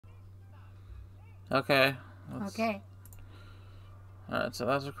Okay. Okay. Alright, so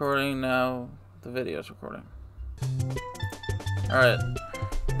that's recording. Now the video's recording. Alright.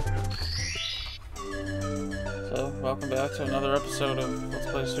 So, welcome back to another episode of Let's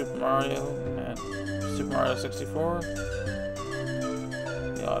Play Super Mario and Super Mario 64.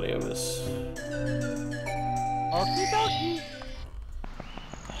 The audio is... Okie dokie.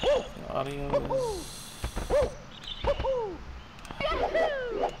 The audio is...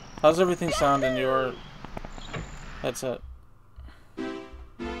 How's everything sound in your headset?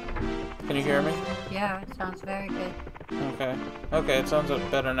 Can you hear me? Yeah, it sounds very good. Okay. Okay, it sounds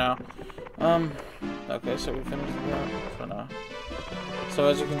better now. Okay, so we finished that for now. So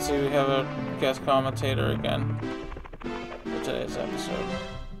as you can see, we have a guest commentator again for today's episode.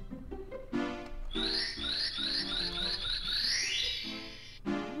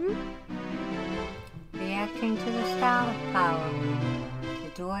 Reacting to the star power, the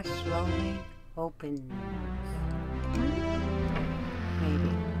door slowly opens.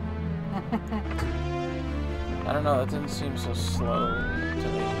 Maybe. I don't know, that didn't seem so slow to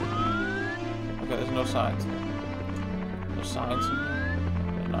me. Okay, there's no signs. No signs in here?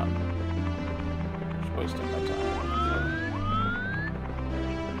 Okay, none. Just wasting my time.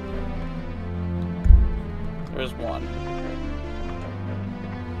 Okay. There's one.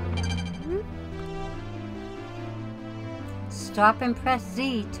 Stop and press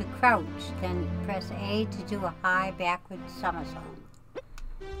Z to crouch, then press A to do a high backward somersault.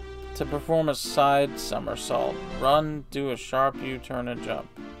 To perform a side somersault, run, do a sharp U-turn and jump.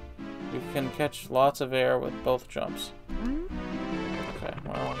 You can catch lots of air with both jumps. Okay,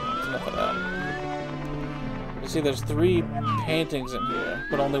 well, that's enough of that. You see, there's 3 paintings in here,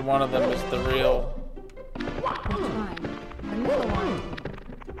 but only one of them is the real... Which one? The middle one.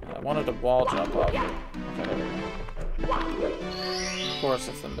 I wanted a wall jump up. Okay, there we go. Of course,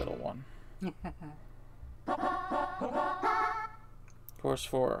 it's the middle one. Course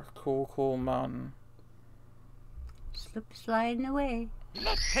 4, Cool Mountain. Slip sliding away.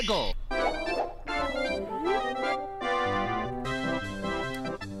 Let's go.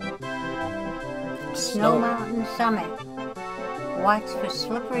 Snow Mountain Summit. Watch for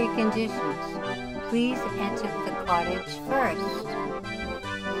slippery conditions. Please enter the cottage first.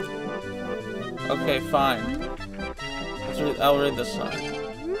 Okay, fine. I'll read this sign.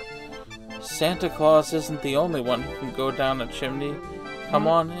 Santa Claus isn't the only one who can go down a chimney. Come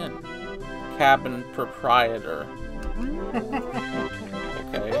on in. Cabin proprietor.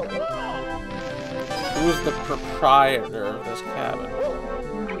 Okay. Who's the proprietor of this cabin?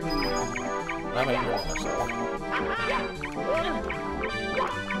 I'm hearing myself.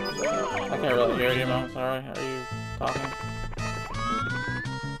 I can't really hear you, Mom. Sorry. Are you talking?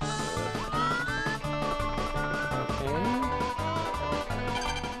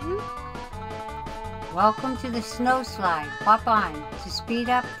 Welcome to the snow slide. Hop on. To speed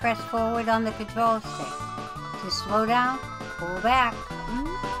up, press forward on the control stick. To slow down, pull back.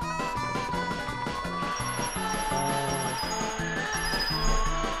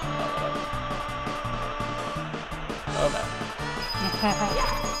 Oh no.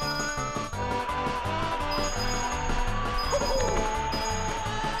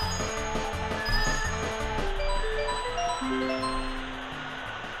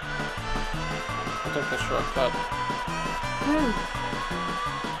 I took the shortcut.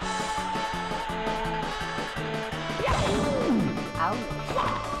 Ouch.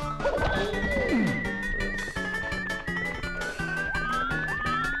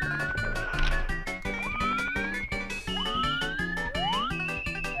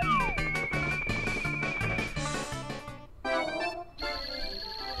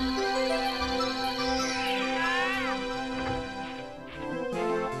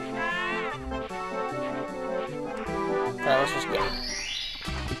 Alright, let's just go.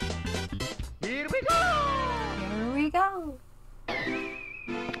 Here we go. Here we go.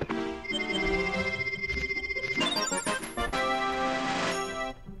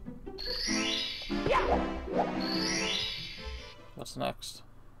 What's next?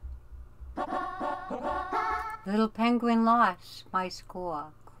 Little penguin lost. My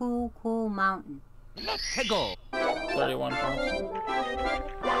score. Cool Mountain. Let's go. 31 points. Okay,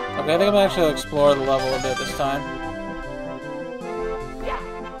 I think I'm gonna actually explore the level a bit this time.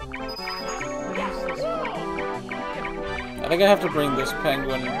 I think I have to bring this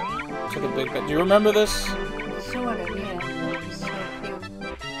penguin to the big bed. Do you remember this? Sort of, yeah. It's so cute.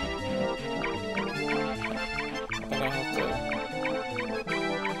 I think I have to...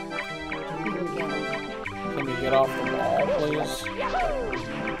 You can get him. Can you get off the wall, please?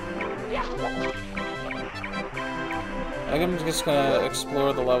 I think I'm just gonna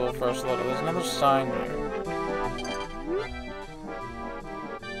explore the level first. Look, there's another sign here.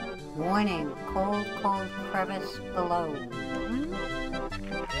 Warning, cold, cold crevice below.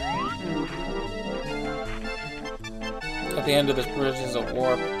 At the end of this bridge is a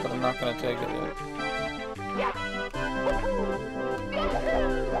warp, but I'm not gonna take it yet.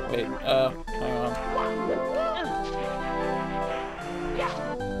 Wait, hang on.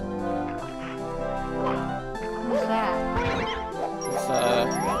 What's that? It's,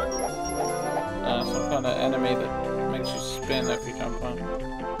 some kind of enemy that makes you spin if you jump on.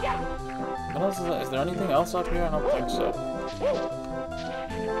 What else is that? Is there anything else up here? I don't think so.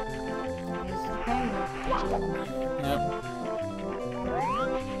 Here's the penguin. Yep.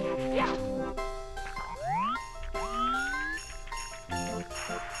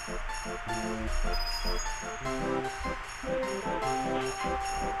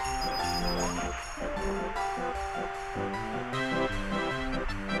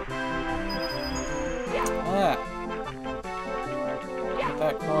 Ah. Get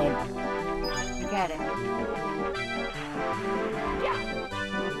that coin. Got it.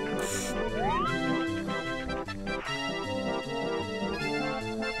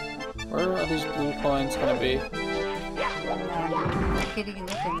 Where are these blue coins gonna be? Kitty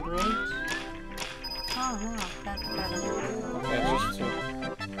looking bridge. Oh no, that's better. Okay, just two.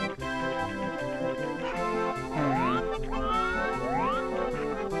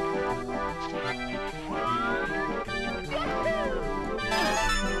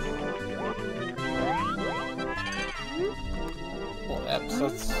 Well, that's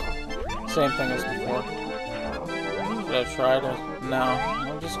same thing as before. Should I try to? No,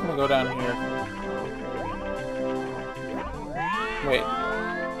 I'm just gonna go down here. Wait.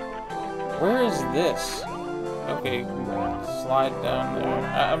 Where is this? Okay, you can slide down there.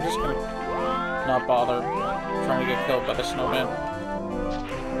 I'm just gonna not bother trying to get killed by the snowman.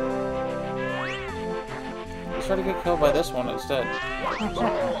 Let's try to get killed by this one instead.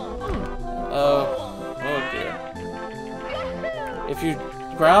 Oh dear. If you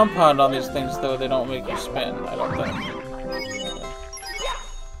ground pound on these things, though, they don't make you spin, I don't think.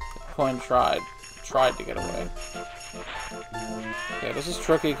 The coin tried to get away. Okay, this is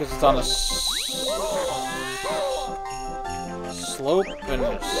tricky because it's on a slope and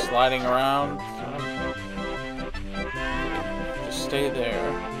it's sliding around. Just stay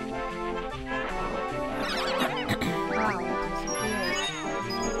there. Wow, it disappeared.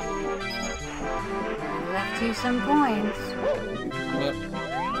 Left you some coins. Yep.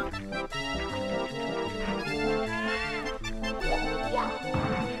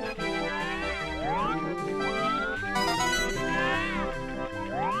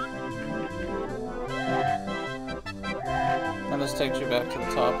 And this takes you back to the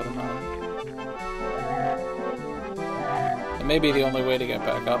top of the mountain. It may be the only way to get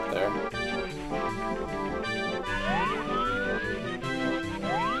back up there.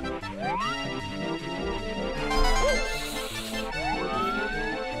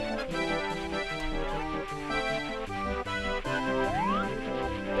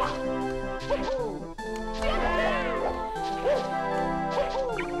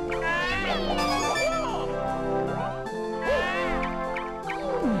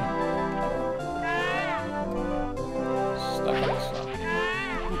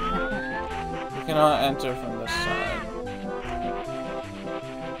 You cannot enter from this side.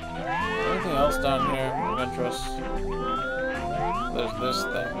 Anything else down here of interest? There's this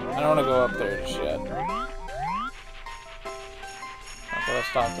thing. I don't want to go up there just yet. Okay,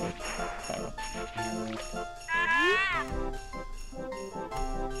 let's talk to it.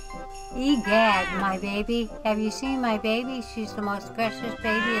 Egad, my baby. Have you seen my baby? She's the most precious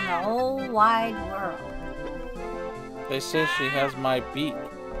baby in the whole wide world. They say she has my beak.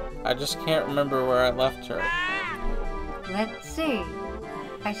 I just can't remember where I left her. Let's see.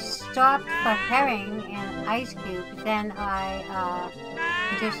 I stopped for herring and ice cubes, then I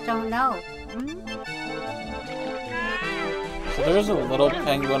just don't know. So there's a little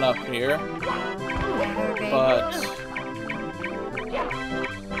penguin up here, but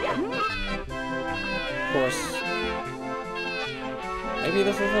of course, maybe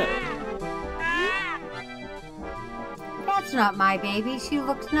this is it. That's not my baby. She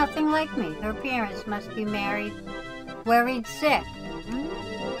looks nothing like me. Her parents must be married, worried sick.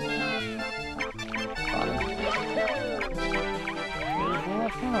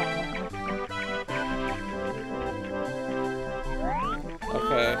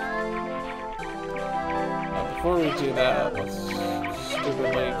 Okay. Now before we do that, let's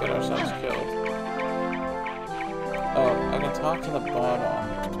stupidly get ourselves killed. Oh, I can talk to the Bob-omb.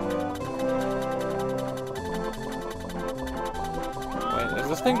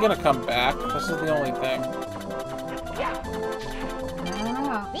 this thing gonna come back? This is the only thing. I don't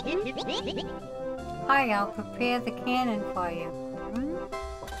know. Hi, I'll prepare the cannon for you.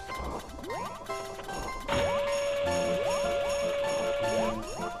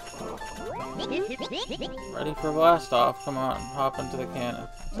 Ready for blast off? Come on, hop into the cannon.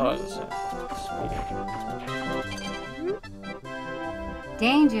 It's always the same.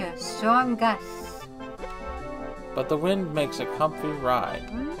 Danger, storm gusts. But the wind makes a comfy ride.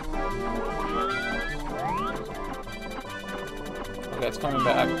 Okay, it's coming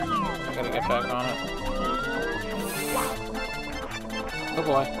back. I gotta get back on it. Oh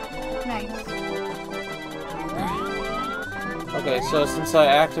boy. Nice. Okay, so since I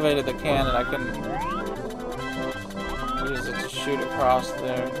activated the cannon, I can use it to shoot across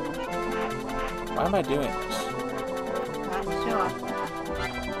there. Why am I doing this? Not sure.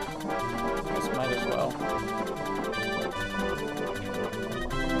 This might as well.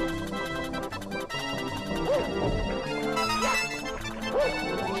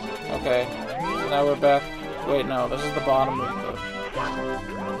 Okay, so now we're back. Wait, no, this is the bottom of the...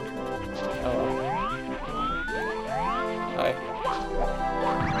 Oh. Hi.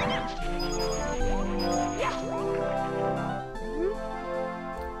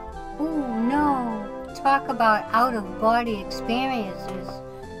 Ooh, no. Talk about out-of-body experiences.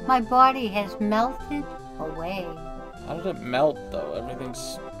 My body has melted away. How did it melt, though?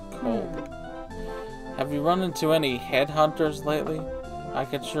 Everything's cold. Have you run into any headhunters lately? I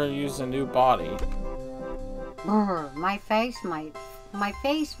could sure use a new body. My face might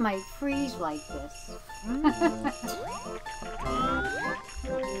freeze like this.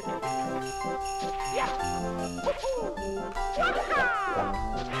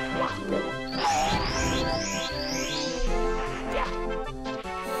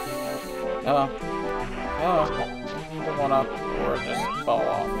 Oh. Oh. Either one up or just fall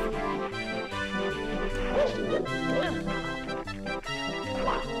off.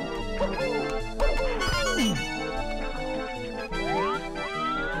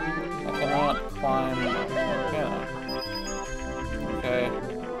 I cannot climb. Yeah. Okay.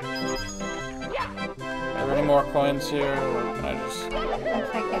 Are there any more coins here, or can I just...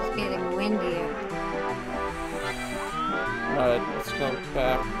 Looks like it's getting windier. Alright, let's go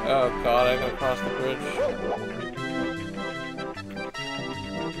back. Oh god, I gotta cross the bridge.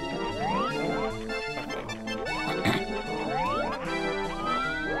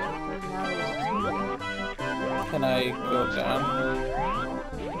 Can I go down?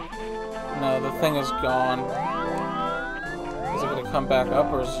 No, the thing is gone. Is it gonna come back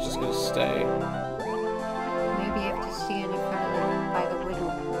up, or is it just gonna stay? Maybe you have to stand in front of them by the wooden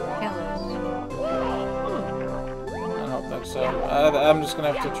pillars. I don't think so. I'm just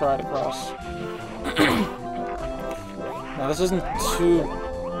gonna have to try to cross. Now this isn't too...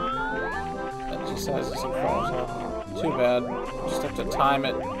 That just says as it falls off. Too bad. Just have to time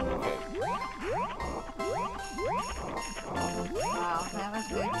it. Okay. Wow, that was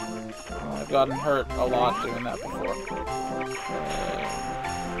good. I've gotten hurt a lot doing that before.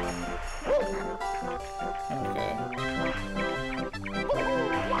 Okay.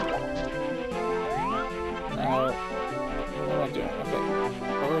 Now, what am I doing? Okay,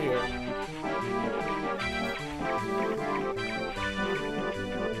 over here.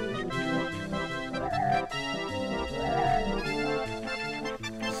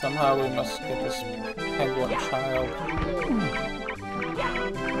 Somehow we must get this penguin child.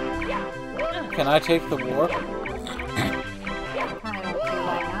 Can I take the warp? I don't see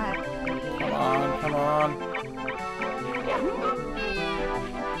why not. Come on, come on.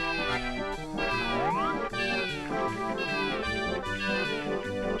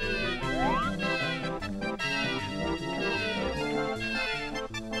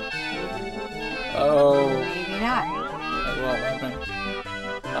 Oh. Maybe not. It won't let me.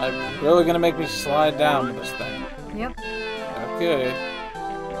 I'm really gonna make me slide down with this thing. Yep. Okay.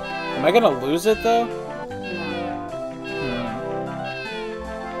 Am I gonna lose it though? No.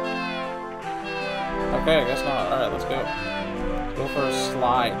 Okay, I guess not. Alright, let's go. Go for a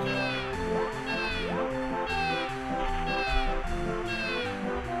slide.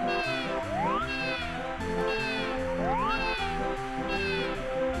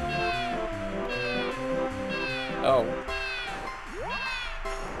 Oh.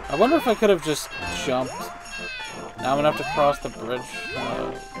 I wonder if I could have just jumped. Now I'm gonna have to cross the bridge.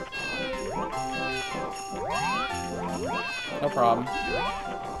 No problem.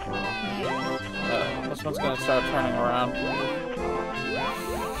 This one's gonna start turning around.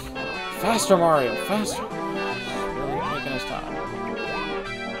 Faster, Mario! Faster! He's really taking his time.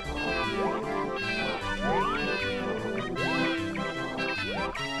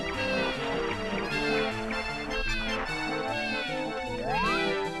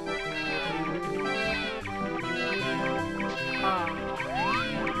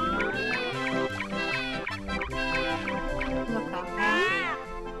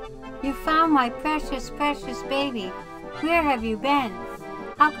 You found my precious, precious baby. Where have you been?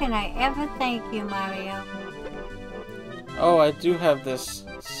 How can I ever thank you, Mario? Oh, I do have this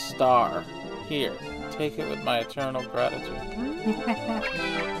star. Here, take it with my eternal gratitude.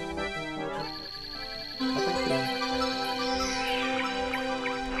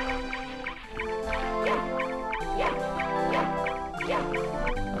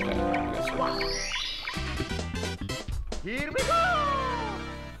 Here we go!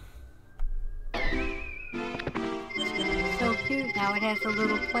 So cute. Now it has a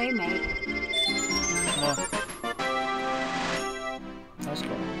little playmate. Oh. That's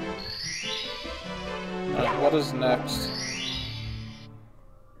cool. Alright, what is next?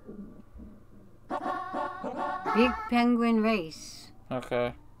 Big penguin race.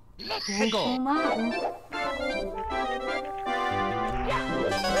 Okay. Cool, cool mountain.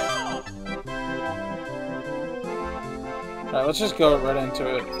 Alright, let's just go right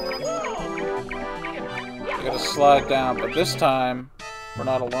into it. I gotta slide down, but this time, we're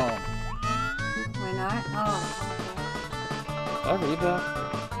not alone. We're not? Oh. Did I read that?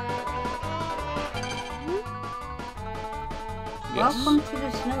 Yes. Welcome to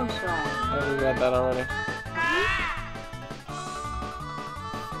the snow slide. Oh, we read that already.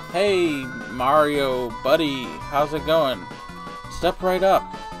 Hey, Mario, buddy, how's it going? Step right up.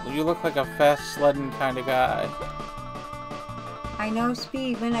 You look like a fast sledding kind of guy. I know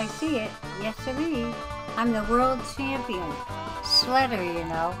speed when I see it. Yes, sirree. I'm the world champion. Sledder, you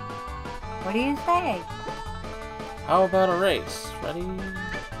know. What do you say? How about a race? Ready?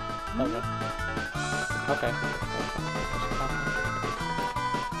 Okay. Okay.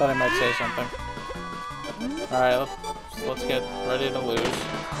 Thought I might say something. Alright, let's get ready to lose.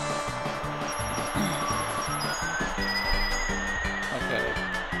 Okay.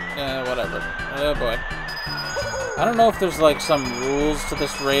 Whatever. Oh boy. I don't know if there's like some rules to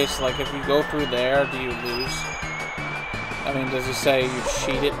this race, like if you go through there, do you lose? I mean, does he say you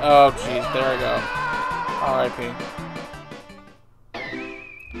cheated? Oh jeez, there we go. R.I.P.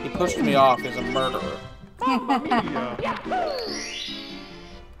 He pushed me off, he's a murderer.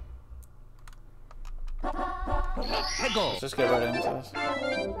 Let's just get right into this.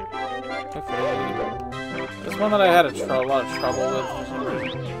 Hopefully, this one that I had a lot of trouble with for some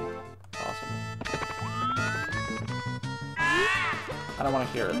reason. Awesome. I don't want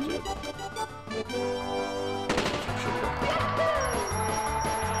to hear it, dude.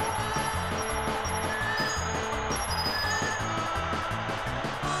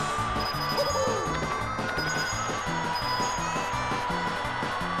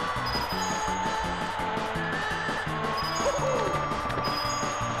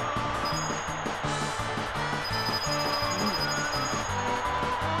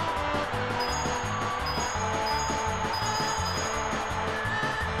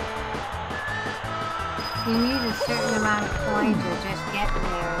 Do you need a certain amount of coins or just getting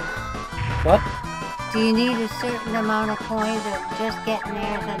there? What? Do you need a certain amount of coins or just getting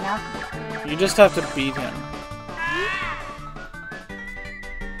there is enough? You just have to beat him.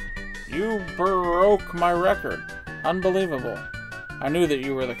 You broke my record. Unbelievable. I knew that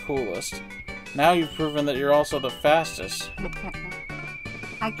you were the coolest. Now you've proven that you're also the fastest.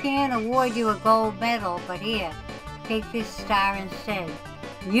 I can't award you a gold medal, but here, take this star instead.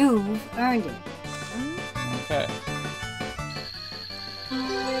 You've earned it. Okay.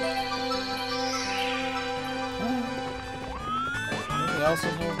 Anything else in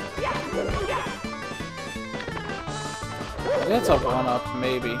here? That's a 1-up,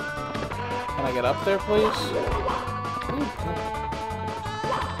 maybe. Can I get up there, please?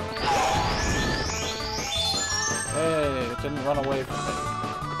 Hey, it didn't run away from me.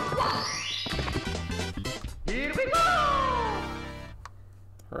 Here we go!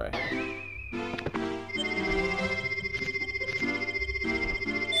 Hooray.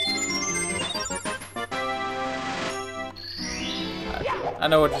 I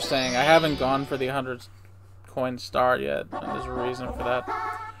know what you're saying. I haven't gone for the 100 coin star yet, and there's a reason for that.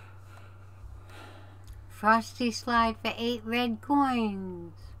 Frosty slide for 8 red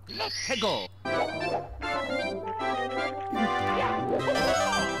coins. Let's go!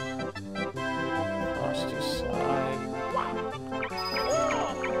 Frosty slide.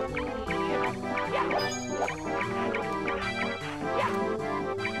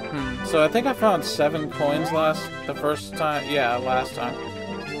 So I think I found 7 coins last time. Yeah, last time.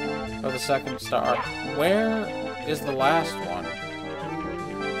 Or the second star. Where is the last one?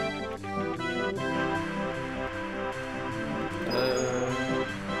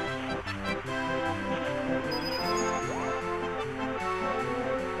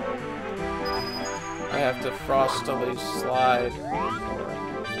 I have to frostily slide,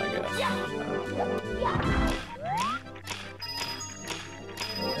 I guess.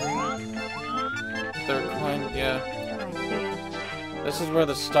 This is where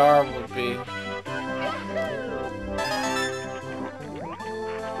the star would be.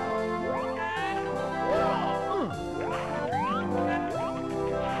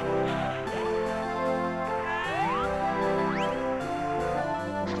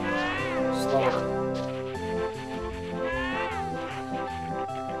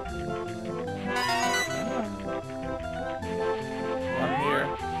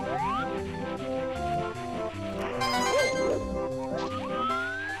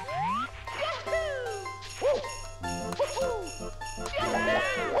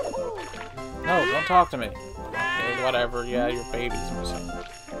 No, don't talk to me. Okay, whatever. Yeah, your baby's missing.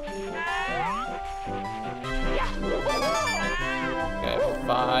 Okay,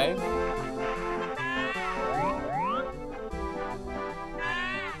 5.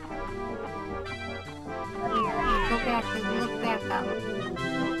 Look back up.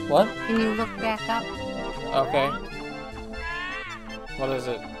 What? Can you look back up? Okay. What is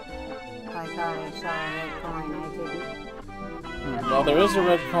it? I thought I saw a red coin. I didn't. Well, there is a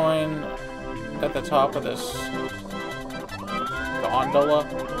red coin at the top of this gondola.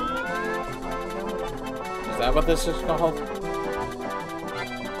 Is that what this is called?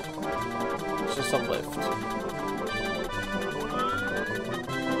 It's just a lift.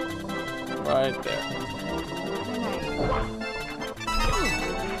 Right there.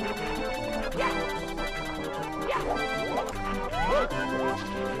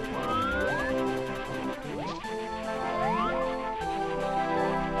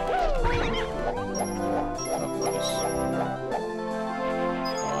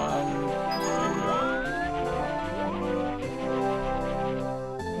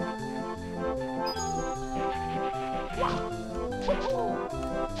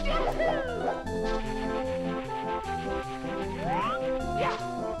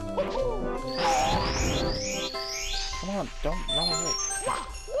 Come on, don't run away.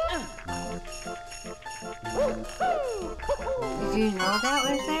 Did you know that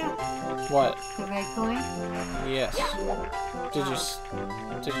was there? What? The red coin? Yes. Did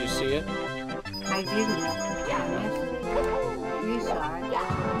you see it? I didn't. I missed it. You saw it.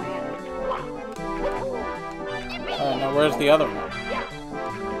 Oh, now where's the other one?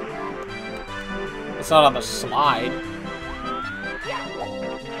 It's not on the slide.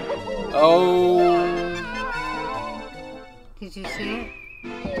 Oh. Did you see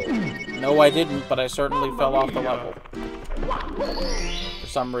it? No, I didn't, but I certainly fell off the level. For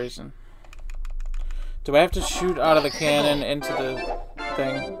some reason. Do I have to shoot out of the cannon into the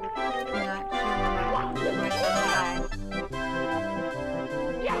thing? Not sure. Where's the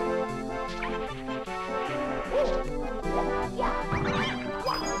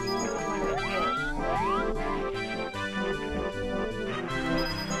slide?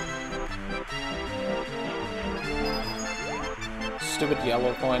 Stupid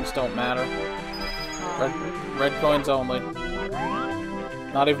yellow coins don't matter. Red coins only.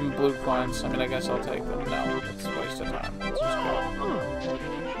 Not even blue coins. I mean, I guess I'll take them. No, it's a waste of time. Let's just go.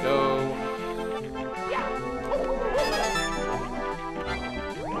 Go.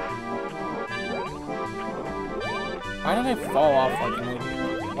 Why did I fall off like an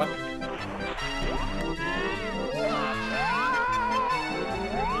idiot? What?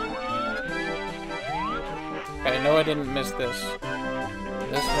 Okay, I know I didn't miss this.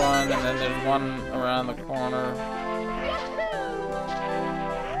 This one, and then there's one around the corner.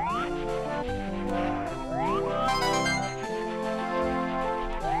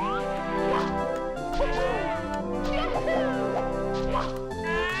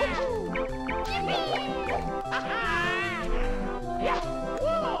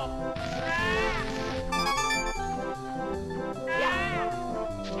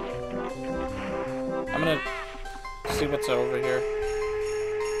 I'm gonna see what's over here.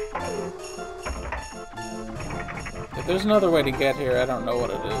 If there's another way to get here, I don't know what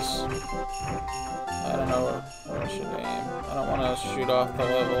it is. I don't know where I should aim. I don't want to shoot off the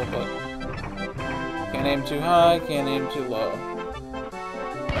level, but can't aim too high, can't aim too low.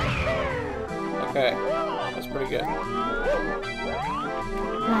 Okay, that's pretty good.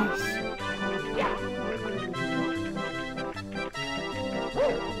 Nice.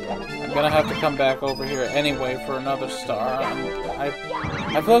 I'm gonna have to come back over here anyway for another star. I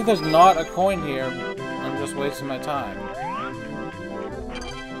feel like there's not a coin here. I'm just wasting my time.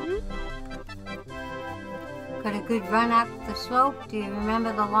 Got a good run up the slope. Do you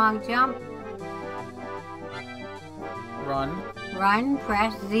remember the long jump? Run. Run,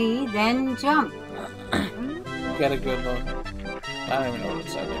 press Z, then jump. Get a good look. I don't even know what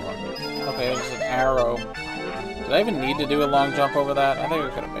it said anymore. Okay, there's an arrow. Did I even need to do a long jump over that? I think I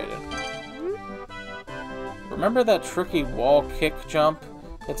could have made it. Remember that tricky wall kick jump?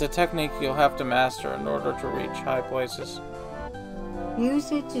 It's a technique you'll have to master in order to reach high places.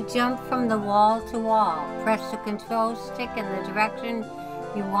 Use it to jump from the wall to wall. Press the control stick in the direction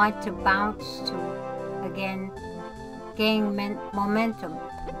you want to bounce to. Again, gain momentum.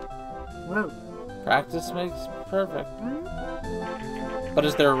 Woo. Practice makes perfect. But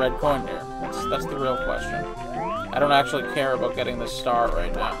is there a red coin here? That's the real question. I don't actually care about getting this star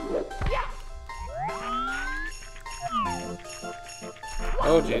right now.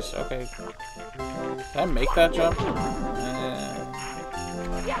 Oh jeez, okay. Can I make that jump?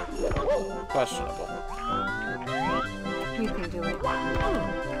 Questionable. You can do it.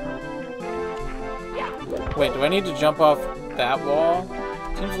 Wait, do I need to jump off that wall?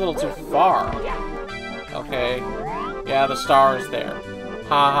 Seems a little too far. Okay. Yeah, the star is there.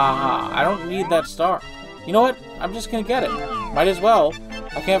 Ha ha ha. I don't need that star. You know what? I'm just gonna get it. Might as well.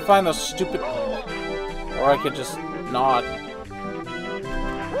 I can't find those stupid... Or I could just not.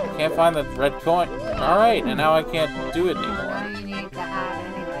 I can't find the red coin. Alright, and now I can't do it anymore. Well, you need the hat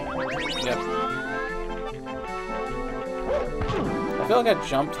anyway. Yep. I feel like I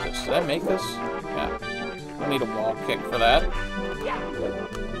jumped this. Did I make this? Yeah. I need a wall kick for that.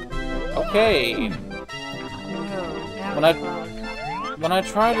 Okay. When I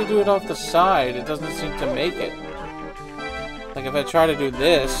try to do it off the side, it doesn't seem to make it. Like if I try to do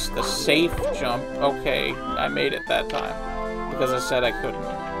this, the safe jump, okay, I made it that time. Because I said I couldn't.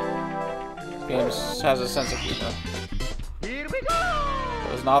 Game has a sense of humor. Here we go!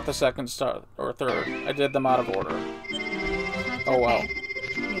 It was not the second star or third. I did them out of order. Oh well.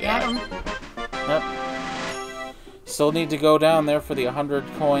 You got 'em. Yep. Still need to go down there for the 100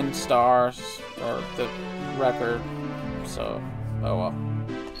 coin stars, or the record, so, oh well.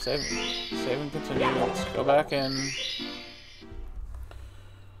 Save and continue. Let's go back in.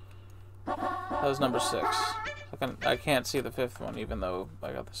 That was number 6. I can't see the 5th one, even though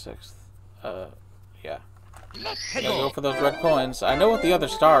I got the 6th. Yeah. Gotta go for those red coins. I know what the other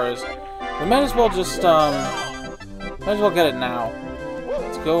star is. We might as well just, might as well get it now.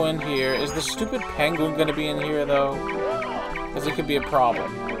 Let's go in here. Is the stupid penguin gonna be in here, though? Because it could be a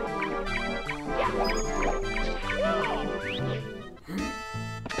problem.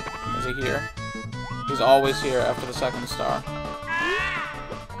 Is he here? He's always here after the 2nd star.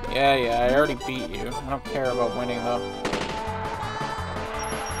 Yeah, I already beat you. I don't care about winning, though.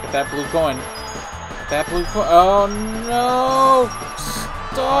 Get that blue coin. Get that blue coin. Oh, no!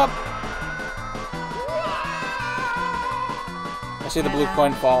 Stop! I see the blue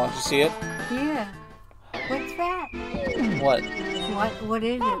coin fall. Did you see it? Yeah. What's that? What? What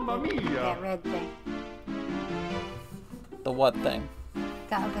is it? That red thing. The what thing?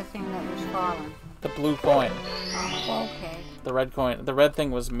 The other thing that was falling. The blue coin. Oh, okay. The red coin. The red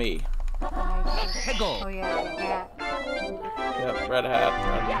thing was me. Oh yeah, Yep, red hat.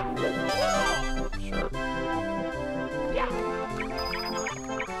 Red shirt.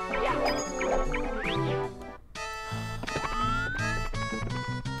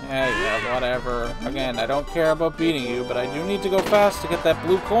 Yeah, whatever. Again, I don't care about beating you, but I do need to go fast to get that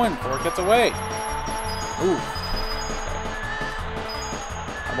blue coin before it gets away. Ooh.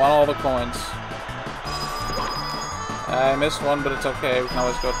 I want all the coins. I missed one, but it's okay. We can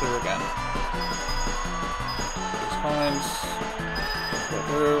always go through again. These coins. Go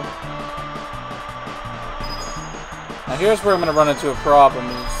through. Now here's where I'm going to run into a problem.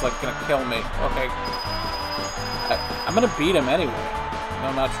 It's like going to kill me. Okay. I'm going to beat him anyway. No,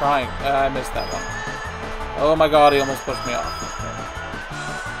 I'm not trying. I missed that one. Oh my god, he almost pushed me off.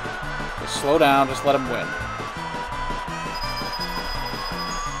 Just slow down, just let him win.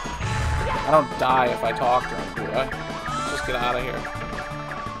 I don't die if I talk to him, do I? Let's just get out of here.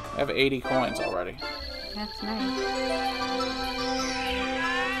 I have 80 coins already. That's nice.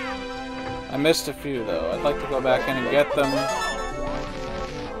 I missed a few, though. I'd like to go back in and get them.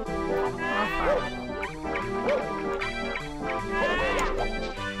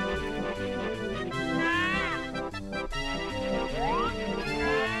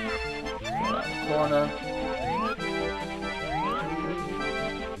 Corner.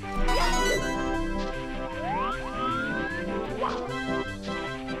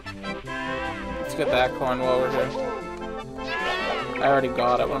 Let's get that coin while we're here. I already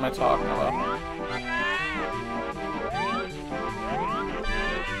got it. What am I talking about?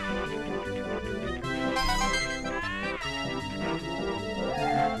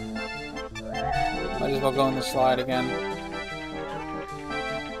 Might as well go in the slide again.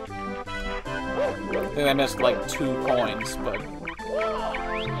 I think I missed like 2 coins, but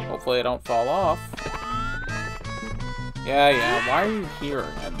hopefully I don't fall off. Yeah, why are you here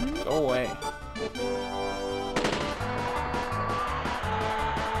again? Go away.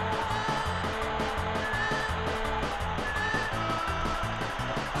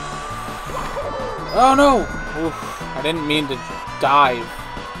 Oh no! Oof, I didn't mean to dive.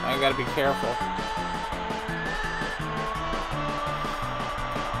 I gotta be careful.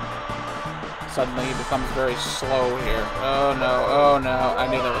 Suddenly he becomes very slow here. Oh no, oh no. I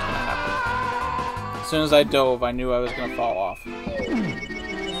knew that was gonna happen. As soon as I dove, I knew I was gonna fall off.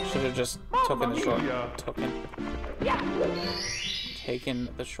 Should have just taken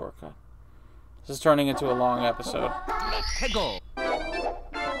the shortcut. This is turning into a long episode.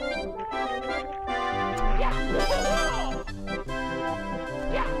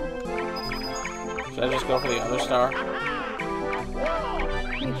 Should I just go for the other star?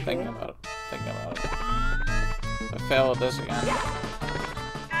 Thinking about it. If I fail at this again.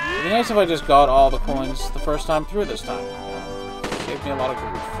 It'd be nice if I just got all the coins the first time through this time. Saved me a lot of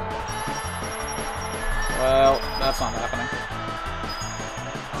grief. Well, that's not happening.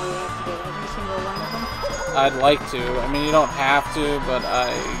 Oh, you have to get every single one of them? I'd like to. I mean, you don't have to, but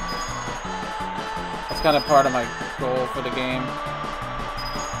that's kind of part of my goal for the game.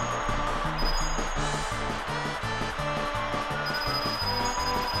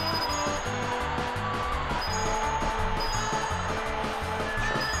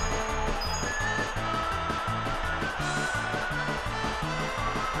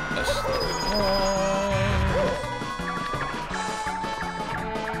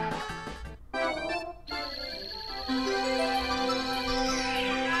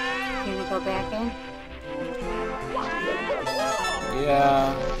 Can we go back in?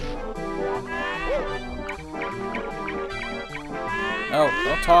 Yeah. No,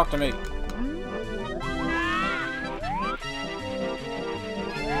 don't talk to me.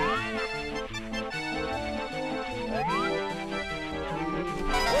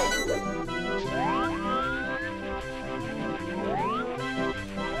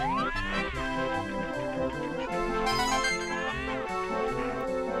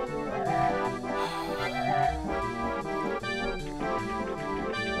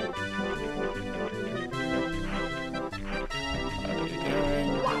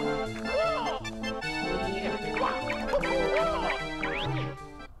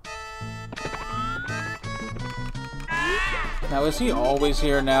 Now, is he always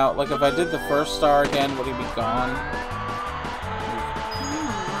here now? Like, if I did the first star again, would he be gone?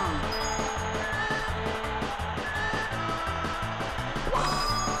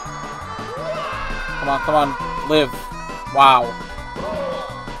 Come on, come on. Live. Wow.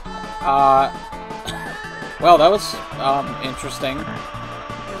 Well, that was, interesting.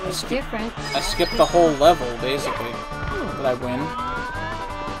 It was different. I skipped the whole level, basically. Did I win?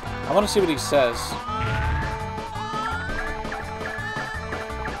 I want to see what he says.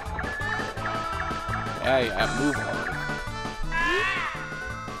 Yeah, move already.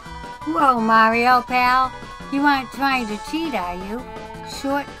 Whoa, Mario, pal. You aren't trying to cheat, are you?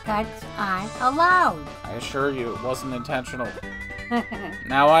 Shortcuts aren't allowed. I assure you, it wasn't intentional.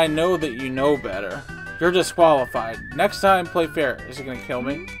 Now I know that you know better. You're disqualified. Next time, play fair. Is it gonna kill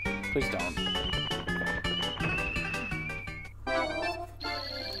me? Please don't.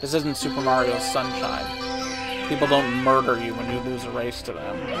 This isn't Super Mario Sunshine. People don't murder you when you lose a race to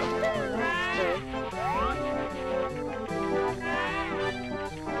them.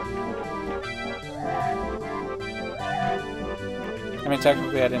 I mean,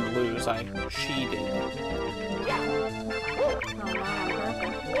 technically I didn't lose, I cheated.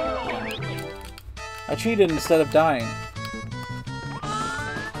 I cheated instead of dying.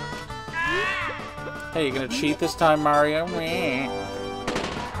 Hey, you gonna cheat this time, Mario?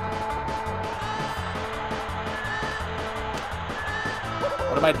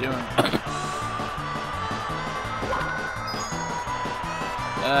 What am I doing?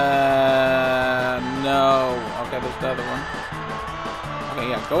 No. Okay, there's the other one. Okay,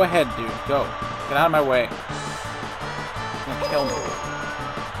 yeah, go ahead, dude. Go. Get out of my way. You're gonna kill me.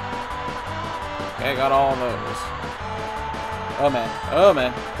 Okay, I got all of those. Oh, man. Oh,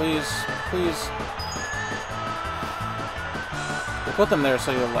 man. Please. Please. We'll put them there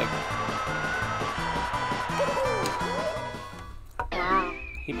so you'll, like... Wow.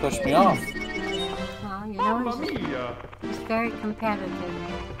 He pushed me off. Well, you know, he's very competitive.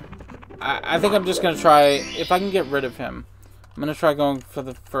 I think I'm just gonna try... If I can get rid of him, I'm gonna try going for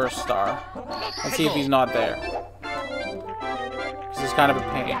the first star. And see if he's not there. Because he's kind of a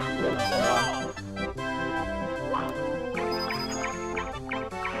pain.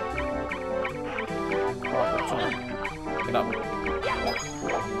 Get up.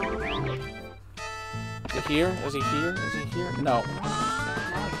 Is he here? Is he here? Is he here? No.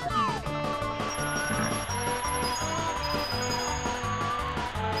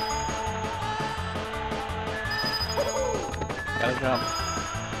 Gotta jump.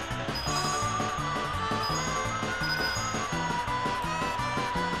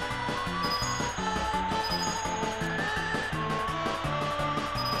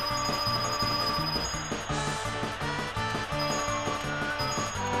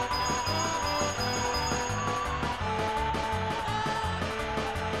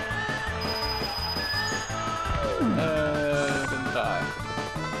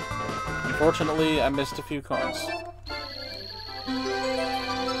 Unfortunately, I missed a few coins.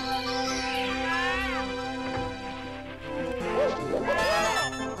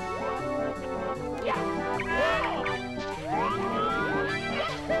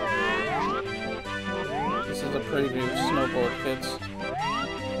 This is a preview of Snowboard, kids.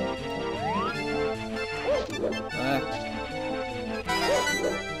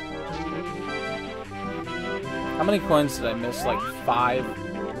 How many coins did I miss? Like 5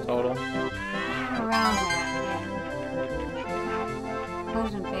 total? Around that, yeah.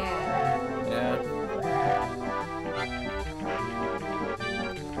 Wasn't bad. Yeah.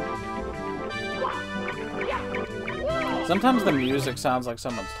 Sometimes the music sounds like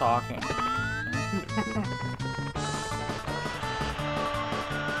someone's talking.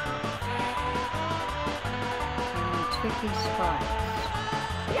 Tricky spots.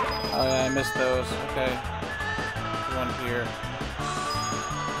 Oh yeah, I missed those. Okay. One here.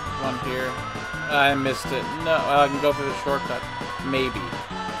 One here. I missed it. No, I can go through the shortcut. Maybe.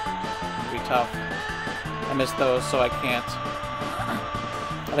 It'd be tough. I missed those, so I can't.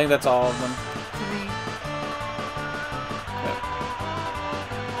 I think that's all of them. 3.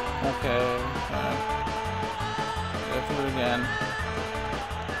 Okay. Go through it again.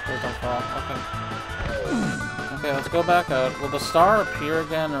 Please don't fall. Okay. Okay, let's go back out. Will the star appear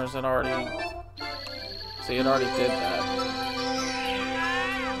again, or is it already... See, it already did that.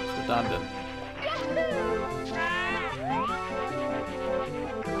 It's redundant.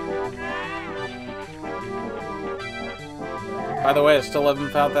 By the way, I still haven't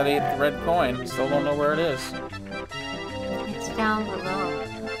found that 8th red coin. Still don't know where it is. It's down below.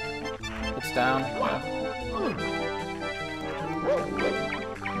 It's down? Yeah.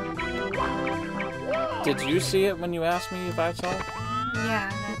 Did you see it when you asked me if I saw it?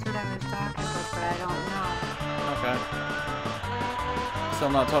 Yeah, that's what I was talking about, but I don't know. Okay. Still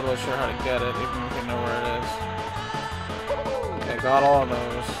not totally sure how to get it, even if you know where it is. Okay, got all of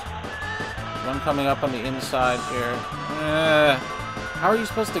those. One coming up on the inside here. How are you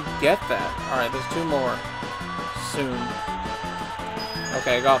supposed to get that? Alright, there's 2 more. Soon.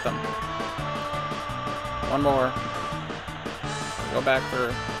 Okay, I got them. One more. Go back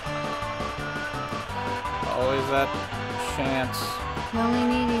through. Always that chance. You only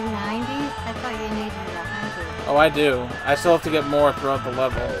needed 90? I thought you needed 100. Oh, I do. I still have to get more throughout the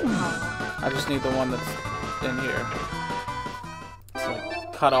level. Oh. I just need the one that's in here. It's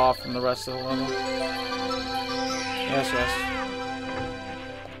like cut off from the rest of the level. Yes, yes.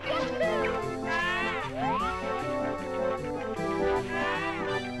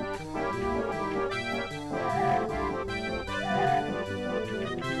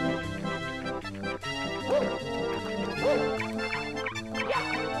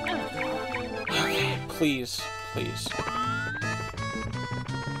 Okay, please, please.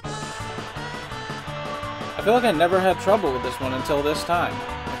 I feel like I never had trouble with this one until this time.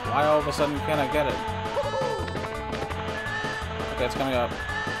 Like, why all of a sudden can't I get it? Okay, it's coming up.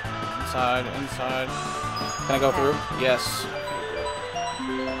 Inside, inside. Can I go through? Yes.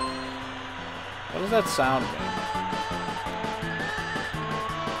 What does that sound mean?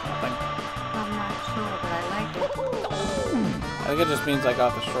 Nothing. I'm not sure, but I like it. I think it just means I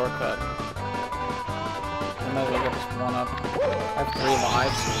got the shortcut. I might as well get this one up. I have 3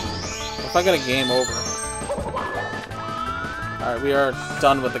 lives. What if I get a game over? Alright, we are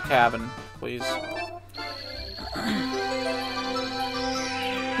done with the cabin, please.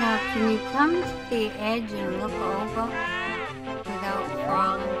 Now, can you come to the edge and look over without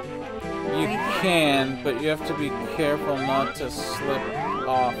falling? You Right there. can, but you have to be careful not to slip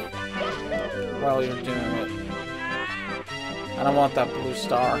off while you're doing it. I don't want that blue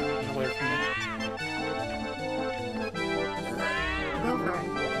star away from me. Go for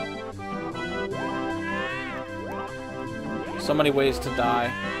it. So many ways to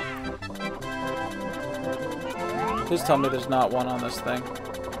die. Please tell me there's not one on this thing.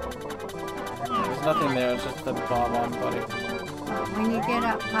 There's nothing there, it's just the Bob-omb buddy. When you get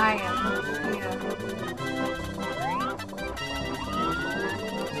up higher, look here.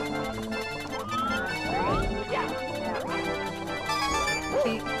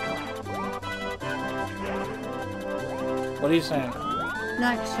 See, What are you saying?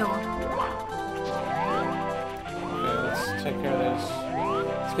 not sure. Okay, let's take care of this.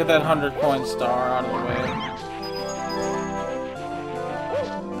 Let's get that 100 coin star out of the way.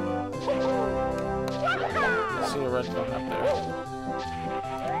 I see a red coin up there.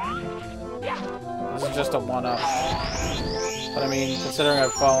 This is just a 1-up. But I mean, considering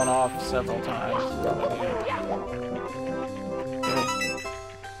I've fallen off several times, it's probably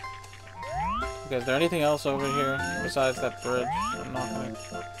okay, is there anything else over here besides that bridge? I'm not gonna...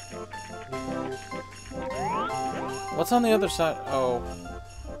 What's on the other side? Oh.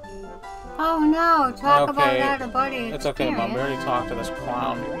 Oh no, talk about Okay. that, a buddy. It's okay, Mom. We already talked to this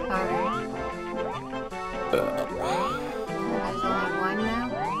clown. Alright. There's only one now?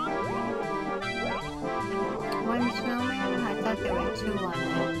 One snowman? I thought there were two on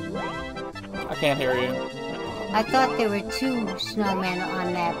there. I can't hear you. I thought there were two snowmen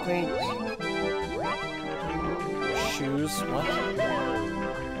on that bridge. Shoes? What?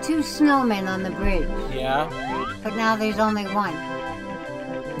 Two snowmen on the bridge. Yeah? But now there's only one.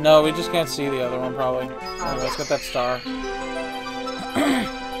 No, we just can't see the other one, probably. Okay, let's get that star.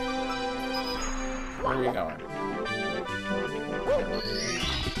 Where are you going?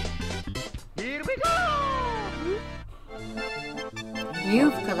 Here we go!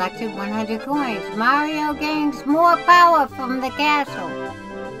 You've collected 100 coins. Mario gains more power from the castle.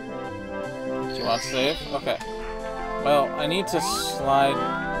 Do you want to save? Okay. Well, I need to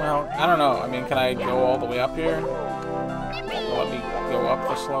slide... Well, I don't know. I mean, can I go all the way up here? Let me go up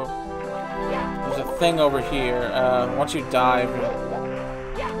the slope. There's a thing over here. Once you dive...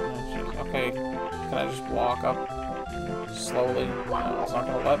 Okay. Can I just walk up slowly? No, it's not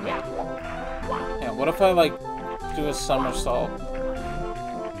gonna let me. Yeah, what if I, like, do a somersault?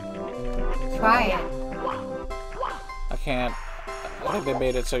 Try it. I can't. I think they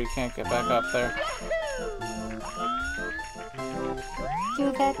made it so you can't get back up there.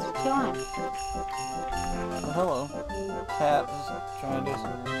 Do that to John. Oh, hello. Cat has joined us.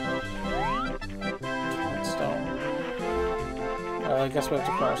 Stone. I guess we have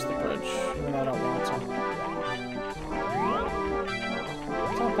to cross the bridge, even though I don't want to.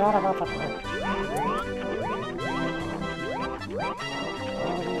 What's so bad about the bridge?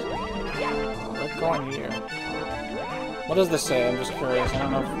 We're going here. What does this say? I'm just curious. I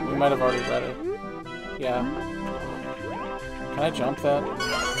don't know if we might have already read it. Yeah. Can I jump that? I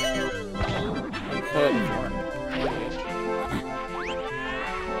could if you weren't an idiot.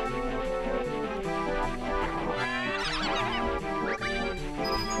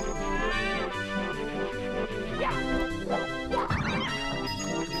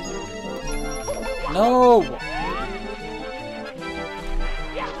 No!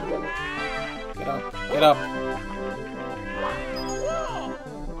 Get up. Get up.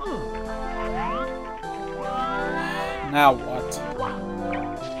 Now what?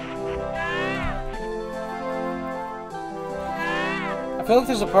 I feel like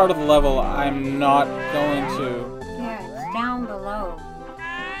there's a part of the level I'm not going to. Yeah, it's down below.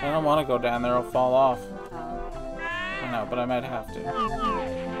 I don't want to go down there, I'll fall off. Oh. I know, but I might have to.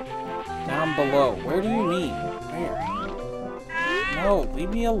 Down below. Where do you mean? Where? No, leave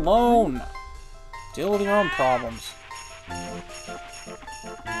me alone. Deal with your own problems.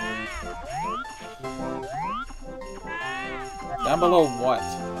 Down below what?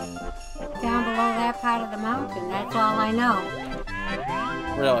 Down below that part of the mountain, that's all I know.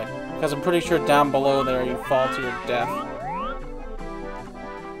 Really? Because I'm pretty sure down below there you fall to your death.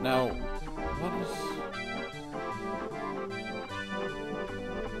 No. What is...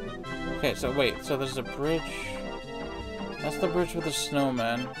 Okay, so wait. So there's a bridge. That's the bridge with the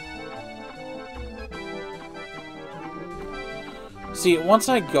snowman. See, once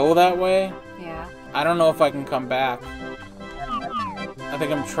I go that way, Yeah. I don't know if I can come back. I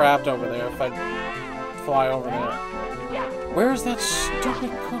think I'm trapped over there if I fly over there. Where is that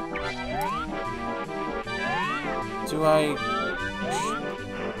stupid Do I...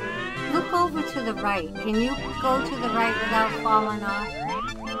 Look over to the right. Can you go to the right without falling off?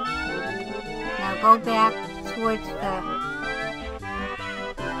 Now go back towards the...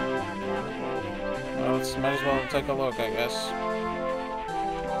 Well, might as well take a look, I guess.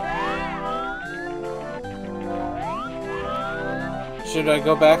 Should I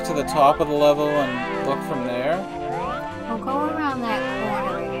go back to the top of the level and look from there? Well, go around that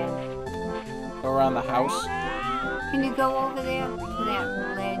corner again. Go around the house? Can you go over there to that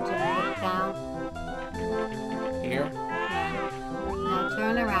ledge and look down? Here? Now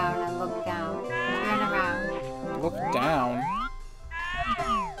turn around and look down. Turn around. Look down?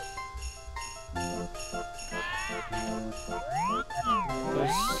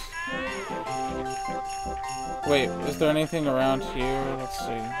 There's... Wait, is there anything around here? Let's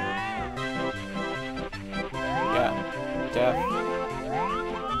see. Yeah, death.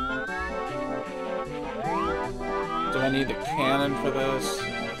 Do I need the cannon for this?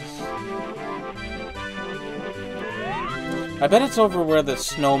 I bet it's over where the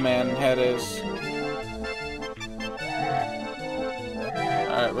snowman head is.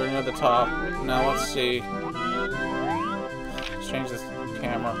 Alright, we're near the top. Now let's see. Let's change this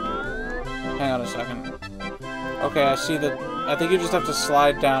camera. Hang on a second. Okay, I see that. I think you just have to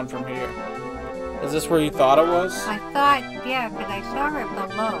slide down from here. Is this where you thought it was? I thought, yeah, because I saw it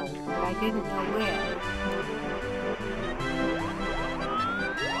below, but I didn't know where.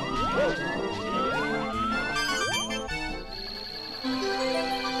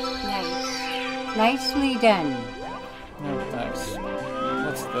 Nice. Nicely done. Oh, nice.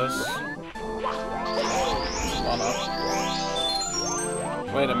 What's this? One up.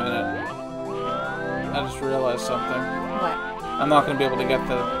 Wait a minute. I just realized something. What? I'm not going to be able to get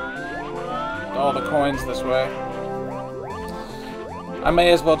all the coins this way. I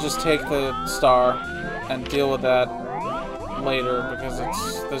may as well just take the star and deal with that later because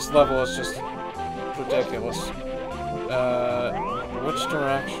this level is just ridiculous. Which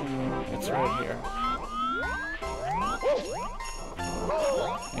direction? It's right here.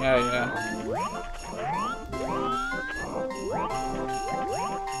 Yeah.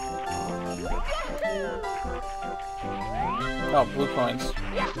 Oh, blue coins.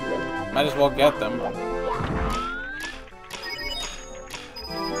 Might as well get them.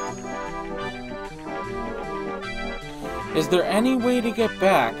 Is there any way to get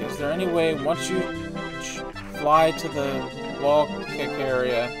back? Is there any way, once you fly to the wall kick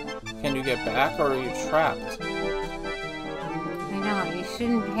area, can you get back, or are you trapped? I know, you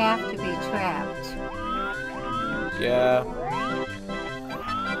shouldn't have to be trapped. Yeah.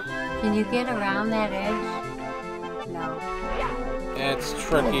 Can you get around that edge? No. It's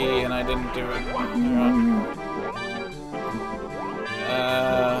tricky, and I didn't do it.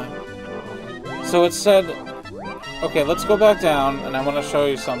 So it said... Okay, let's go back down, and I want to show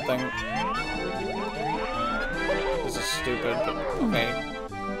you something. This is stupid, but okay.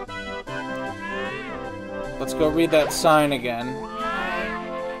 Let's go read that sign again.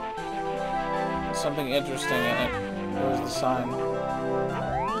 There's something interesting in it. Where's the sign?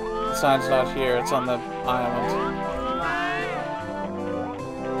 The sign's not here, it's on the island.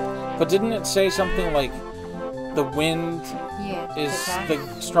 But didn't it say something like the wind is the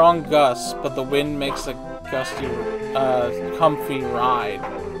strong gusts, but the wind makes a gusty, comfy ride?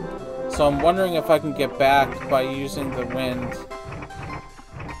 So I'm wondering if I can get back by using the wind.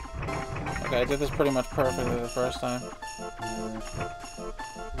 Okay, I did this pretty much perfectly the first time.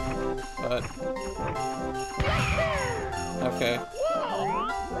 But... okay.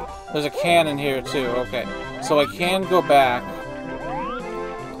 There's a cannon here too, okay. So I can go back.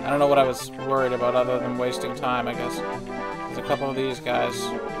 I don't know what I was worried about other than wasting time, I guess. There's a couple of these guys.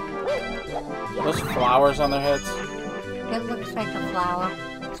 Are those flowers on their heads? It looks like a flower.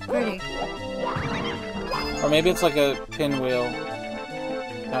 It's pretty. Or maybe it's like a pinwheel.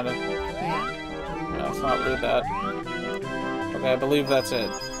 Kind of. Yeah. No, let's not read that. Okay, I believe that's it.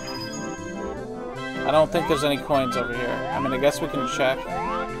 I don't think there's any coins over here. I mean, I guess we can check.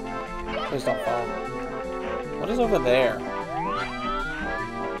 Please don't fall. What is over there?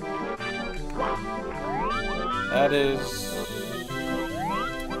 That is...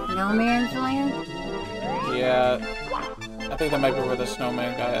 No Man's Land? yeah. I think that might be where the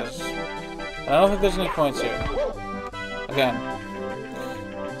snowman guy is. But I don't think there's any coins here. Again.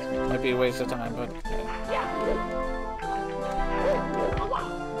 Might be a waste of time, but... okay.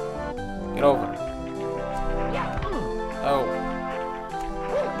 Get over. Oh.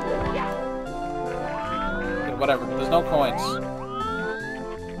 Okay, whatever. There's no coins.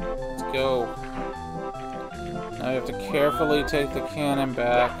 Let's go. Now you have to carefully take the cannon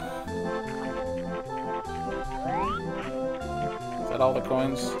back. Is that all the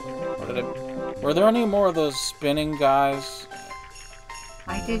coins? Or did it... were there any more of those spinning guys?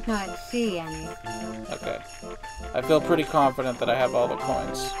 I did not see any. Okay. I feel pretty confident that I have all the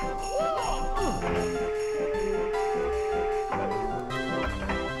coins.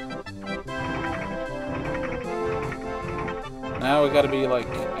 Now we gotta be, like,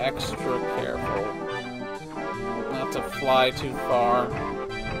 extra careful. Not to fly too far.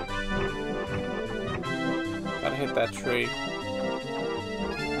 Gotta hit that tree.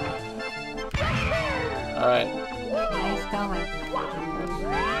 Alright. Nice going.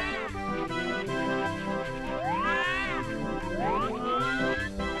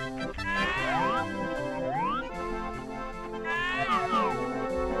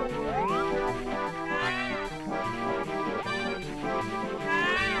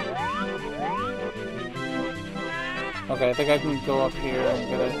 Okay, I think I can go up here and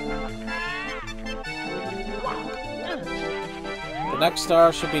get it. The next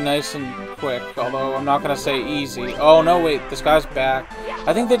star should be nice and quick, although I'm not gonna say easy. Oh no, wait, this guy's back.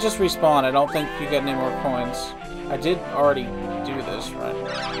 I think they just respawn. I don't think you get any more coins. I did already do this, right?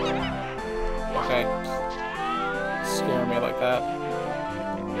 Okay. Scare me like that.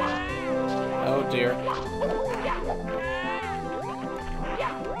 Oh dear.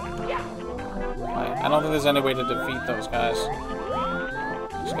 I don't think there's any way to defeat those guys.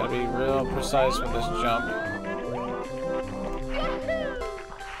 Just gotta be real precise with this jump.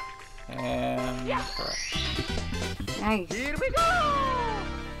 And correct. Nice. Here we go!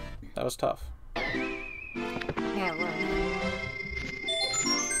 That was tough. Yeah, it was.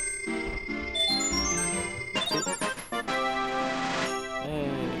 Hey,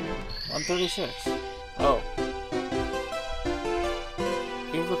 136. Oh.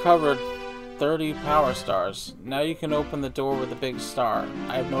 You've recovered 30 power stars. Now you can open the door with the big star.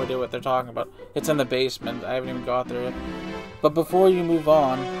 I have no idea what they're talking about. It's in the basement. I haven't even got there yet. But before you move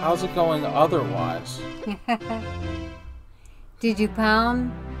on, how's it going otherwise? Did you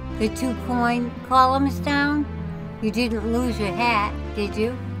pound the 2 coin columns down? You didn't lose your hat, did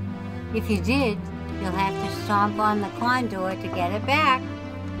you? If you did, you'll have to stomp on the coin door to get it back.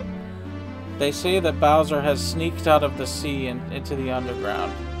 They say that Bowser has sneaked out of the sea and into the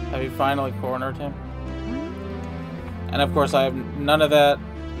underground. Have you finally cornered him? And of course I have none of that.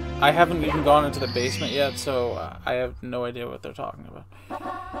 I haven't even gone into the basement yet, so I have no idea what they're talking about.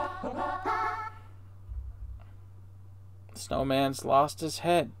 Snowman's lost his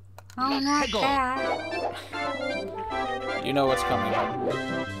head. Oh, not that. You know what's coming up.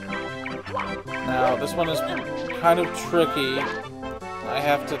 Now, this one is kind of tricky. I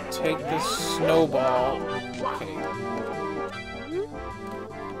have to take this snowball. Okay.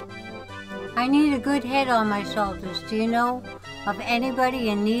 I need a good head on my shoulders. Do you know of anybody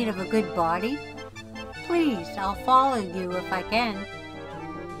in need of a good body? Please, I'll follow you if I can.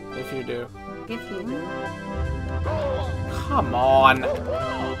 If you do. If you do. Come on.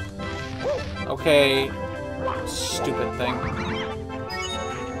 Okay. Stupid thing.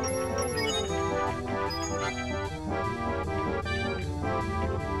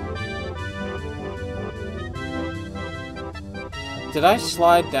 Did I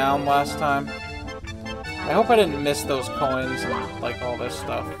slide down last time? I hope I didn't miss those coins and, like, all this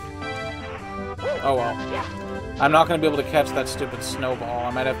stuff. Oh well. I'm not going to be able to catch that stupid snowball. I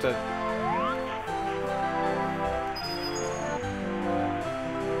might have to...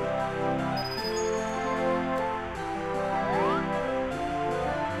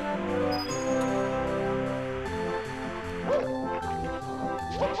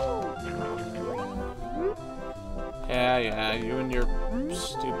 Yeah, you and your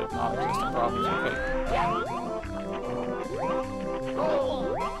stupid non-existent problems, okay.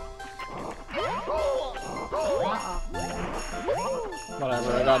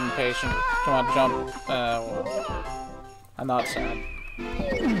 Whatever, I got impatient. Come on, jump. Well, I'm not sad.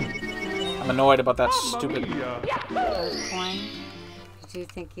 I'm annoyed about that stupid... Those coins? Did you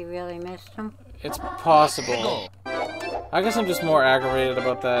think you really missed them? It's possible. I guess I'm just more aggravated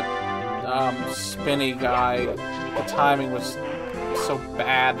about that spinny guy. The timing was so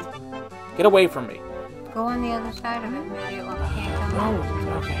bad. Get away from me. Go on the other side of it. Maybe it won't can't come out.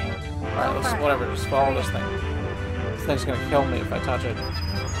 Oh, okay. Alright, let's, whatever, just follow this thing. This thing's gonna kill me if I touch it.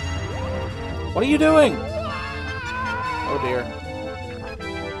 What are you doing? Oh dear.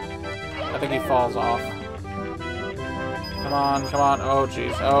 I think he falls off. Come on, come on. Oh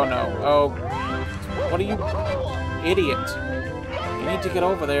jeez. Oh no. Oh. What are you... Idiot. You need to get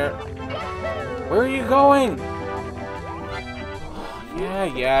over there. Where are you going?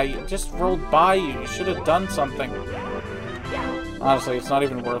 Yeah, you just rolled by you. You should have done something. Honestly, it's not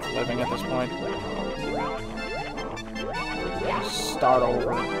even worth living at this point. Start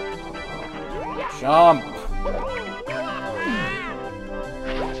over. Jump!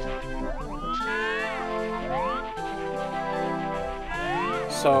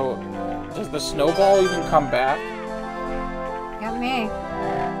 So, does the snowball even come back? Got me.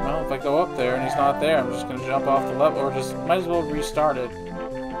 Well, if I go up there and he's not there, I'm just gonna jump off the level, or just might as well restart it.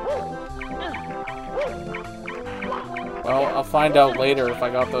 Well, I'll find out later if I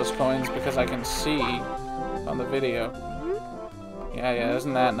got those coins because I can see on the video. Yeah,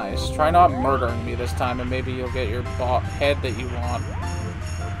 isn't that nice? Try not murdering me this time and maybe you'll get your head that you want.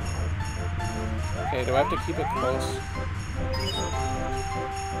 Okay, do I have to keep it close?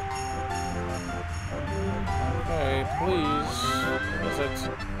 Okay, please. Is it?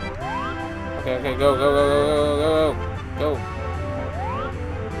 Okay, go.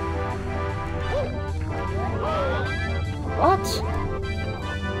 What?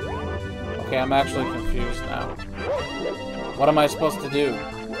 Okay, I'm actually confused now. What am I supposed to do?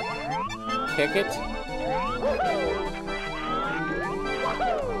 Kick it?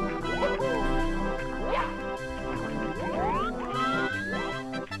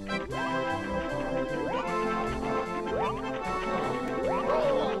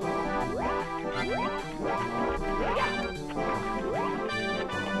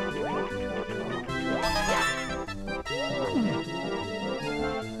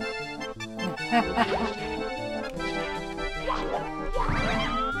 What?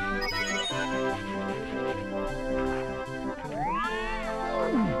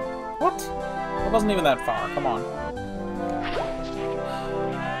 It wasn't even that far. Come on.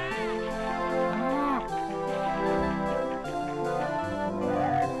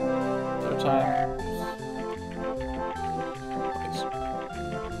 Third time. Please.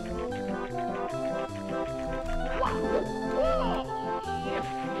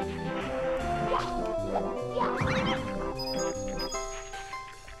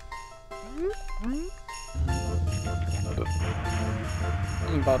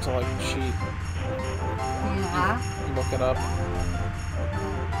 I'm about to like cheat. Yeah. Look it up.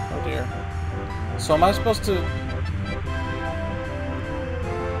 Oh dear. So am I supposed to...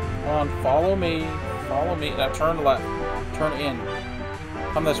 Come on, follow me. Follow me. Now turn left. Turn in.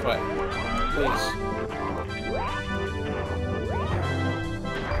 Come this way. Please.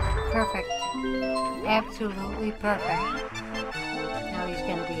 Perfect. Absolutely perfect. Now he's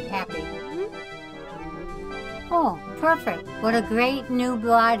gonna be happy. Oh, perfect. What a great new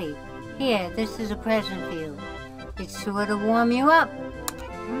body. Here, this is a present for you. It's sure to warm you up.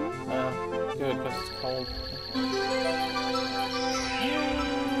 Good, because it's cold.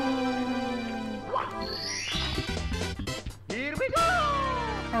 Here we go!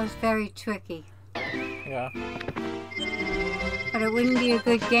 That was very tricky. Yeah. But it wouldn't be a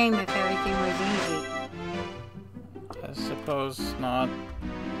good game if everything was easy. I suppose not.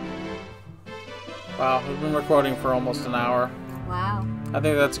 Wow, we've been recording for almost an hour. Wow. I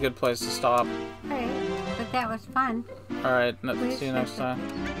think that's a good place to stop. Great. But that was fun. Alright, see you next time.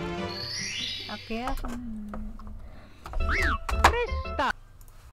 Up here.